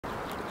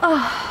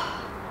Oh.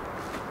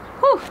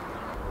 Whew.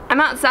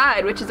 I'm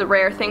outside, which is a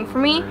rare thing for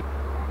me.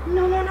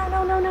 No, no, no,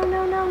 no, no, no,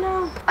 no, no,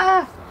 no.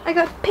 Ah, I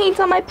got paint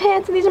on my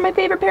pants and these are my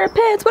favorite pair of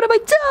pants. What have I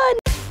done?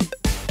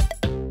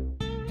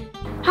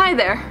 Hi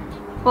there.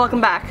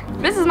 Welcome back.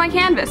 This is my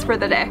canvas for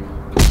the day.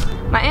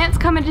 My aunt's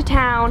coming to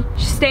town.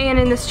 She's staying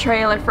in this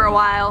trailer for a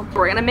while.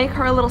 We're gonna make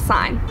her a little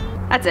sign.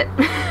 That's it.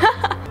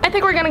 I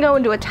think we're gonna go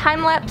into a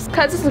time lapse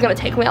because this is gonna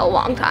take me a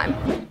long time.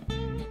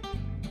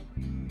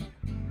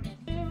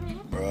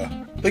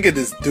 Bruh, look at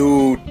this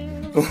dude.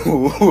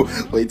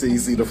 Wait till you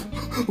see the.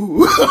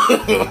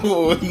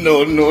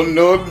 No, no,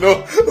 no,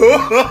 no.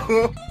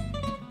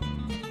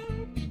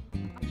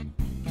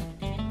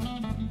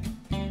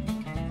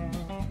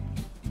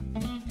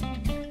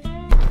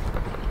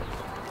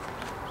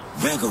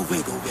 Wiggle,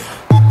 wiggle, wiggle.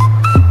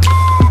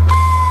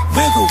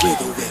 Wiggle,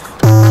 wiggle, wiggle.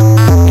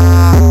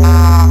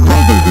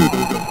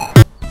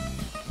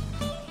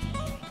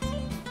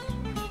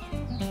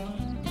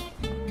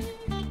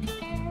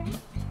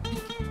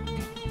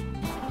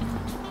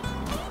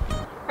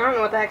 I don't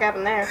know what the heck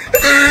happened there.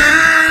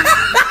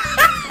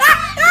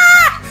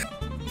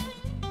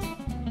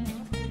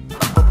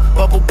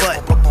 Bubble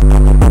butt.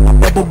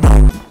 Bubble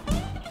butt.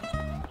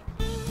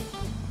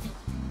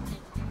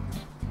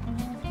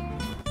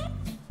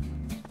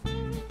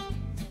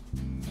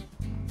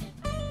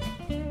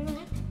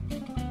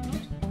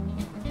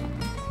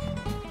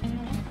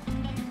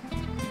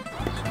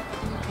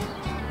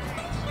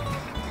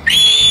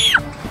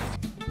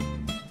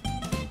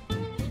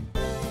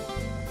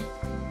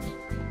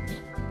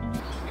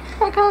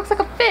 Oh, it kind of looks like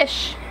a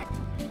fish.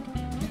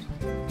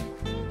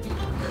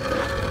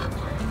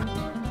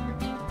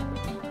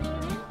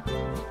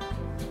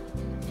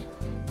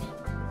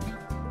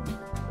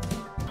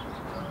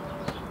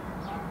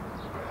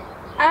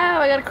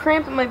 Ow, I got a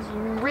cramp in my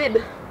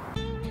rib.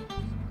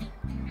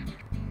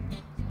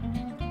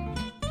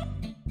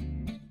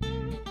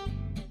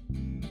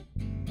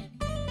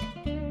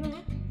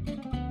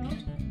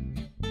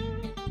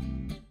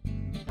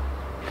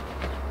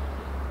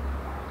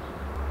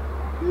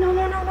 No,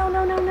 no, no, no,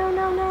 no, no, no,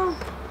 no, no.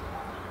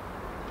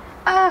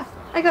 Ah,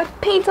 I got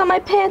paint on my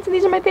pants and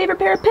these are my favorite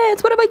pair of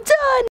pants. What have I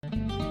done?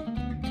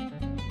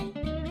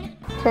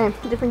 Okay,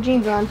 different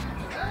jeans on.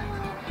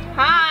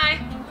 Hi.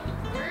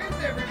 Where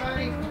is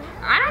everybody?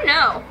 I don't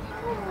know.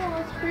 Oh,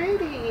 it's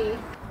pretty.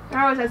 There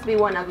always has to be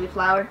one ugly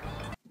flower.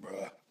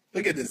 Bruh,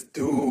 look at this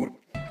dude.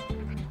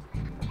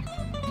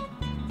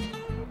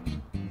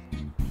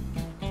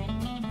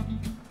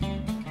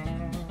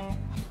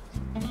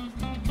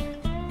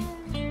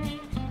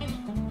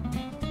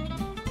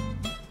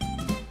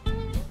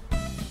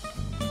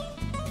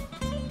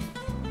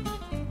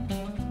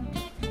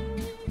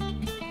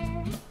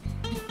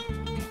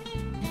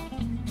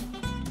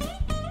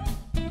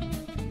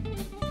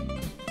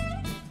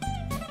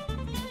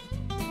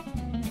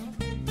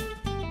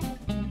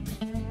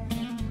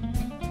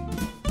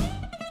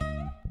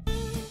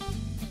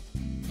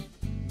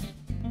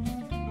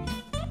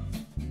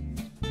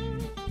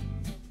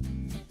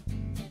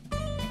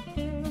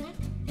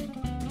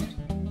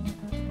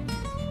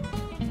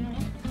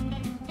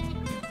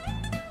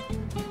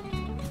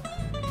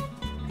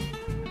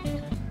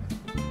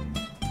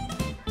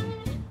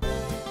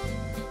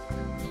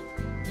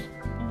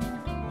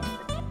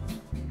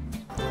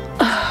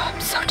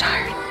 So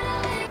tired.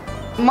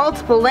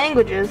 Multiple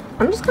languages.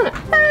 I'm just gonna.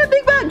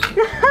 Big bug!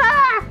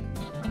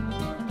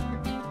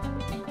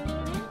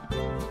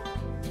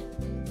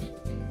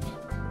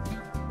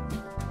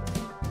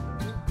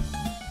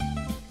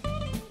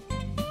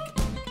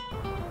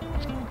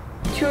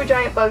 Two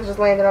giant bugs just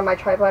landed on my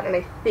tripod and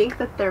I think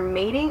that they're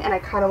mating and I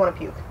kind of want to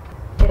puke.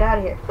 Get out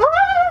of here.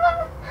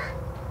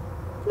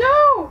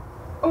 No!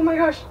 Oh my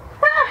gosh.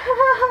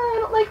 I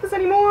don't like this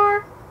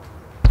anymore.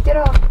 Get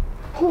off.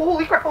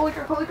 Holy crap, holy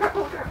crap, holy crap,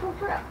 holy crap, holy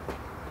crap.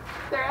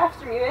 They're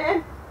after me,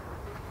 man.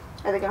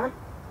 Are they gone?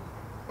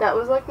 That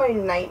was like my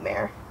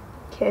nightmare.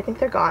 Okay, I think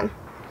they're gone.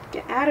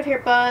 Get out of here,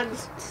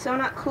 bugs. It's so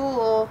not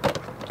cool.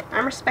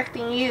 I'm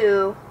respecting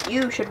you.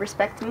 You should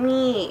respect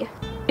me.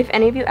 If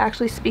any of you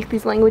actually speak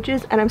these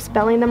languages and I'm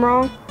spelling them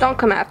wrong, don't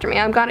come after me.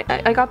 I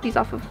got these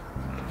off of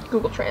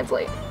Google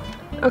Translate.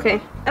 Okay,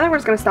 I think we're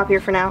just gonna stop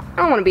here for now.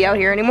 I don't want to be out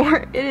here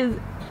anymore. It is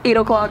 8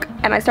 o'clock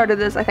and I started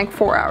this I think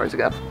 4 hours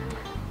ago.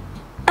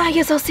 I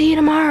guess I'll see you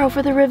tomorrow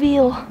for the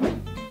reveal.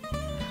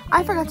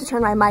 I forgot to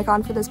turn my mic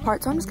on for this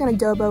part, so I'm just gonna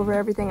dub over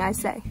everything I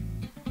say.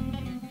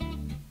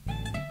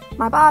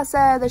 My boss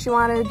said that she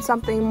wanted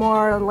something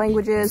more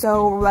languages,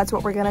 so that's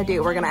what we're gonna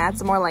do. We're gonna add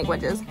some more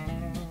languages.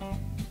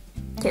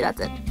 Okay, that's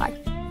it. Bye.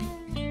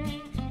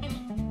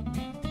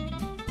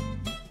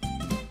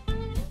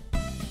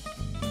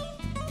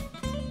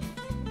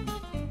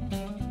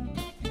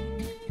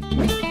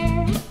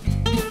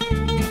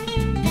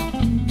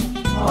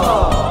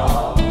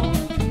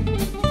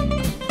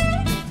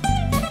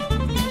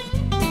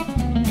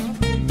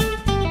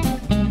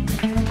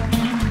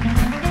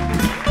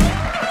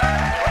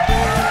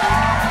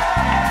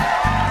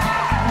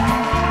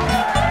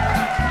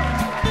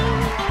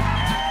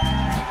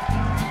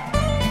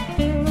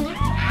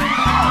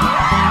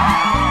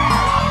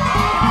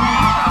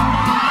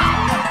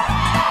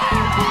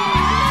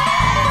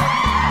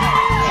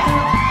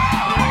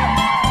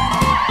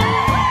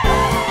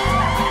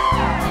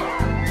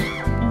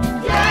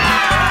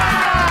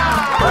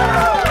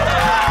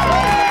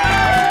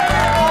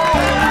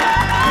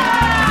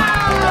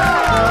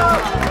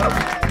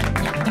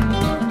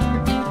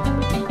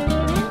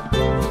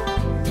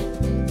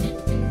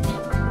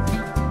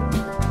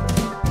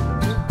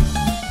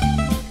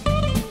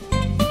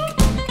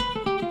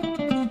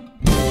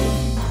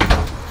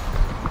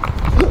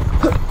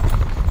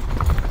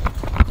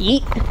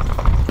 Yeet.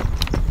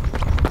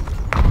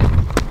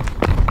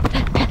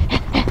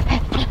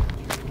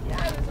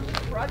 Yeah, it was a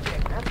little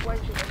project. That's why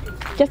she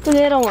looking. Just a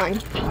little one.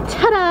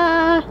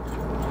 Ta-da!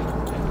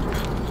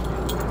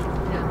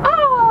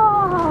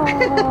 Oh!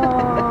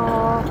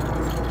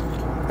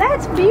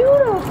 That's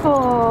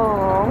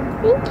beautiful.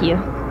 Thank you.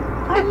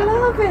 I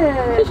love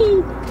it.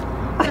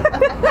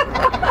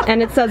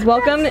 And it says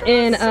welcome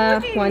in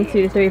 1,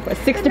 2, 3, 4,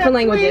 6 different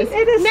languages.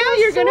 It is now so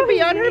you're gonna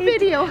be on her sweet.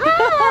 video.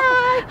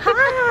 Hi! Hi!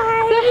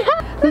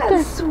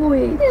 That's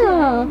sweet.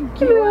 Yeah,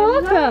 you're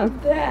welcome.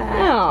 Love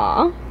that.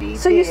 Aw.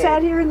 So you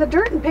sat here in the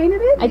dirt and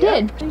painted it? I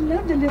did. I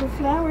love the little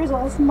flowers,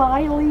 all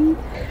smiley.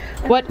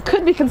 What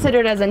could be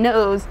considered as a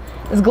nose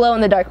is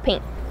glow-in-the-dark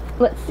paint.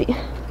 Let's see. Oh,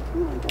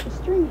 I got a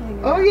string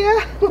hanging. Oh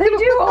yeah. They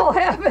do all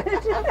have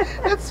it.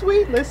 That's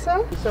sweet,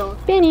 Lissa. So,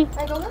 Fanny.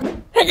 I go look.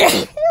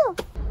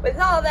 With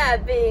all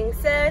that being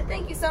said,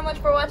 thank you so much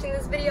for watching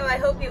this video. I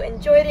hope you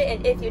enjoyed it,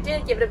 and if you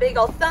did, give it a big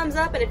old thumbs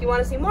up. And if you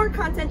want to see more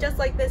content just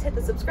like this, hit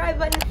the subscribe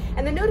button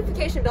and the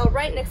notification bell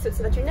right next to it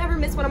so that you never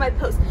miss one of my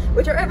posts,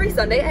 which are every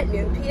Sunday at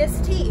noon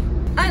PST.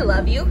 I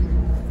love you.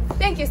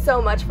 Thank you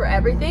so much for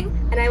everything,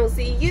 and I will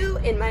see you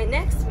in my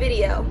next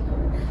video.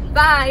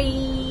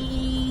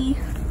 Bye!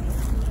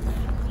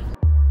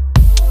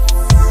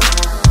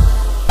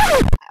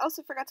 I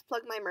also forgot to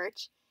plug my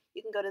merch.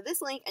 You can go to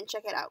this link and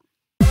check it out.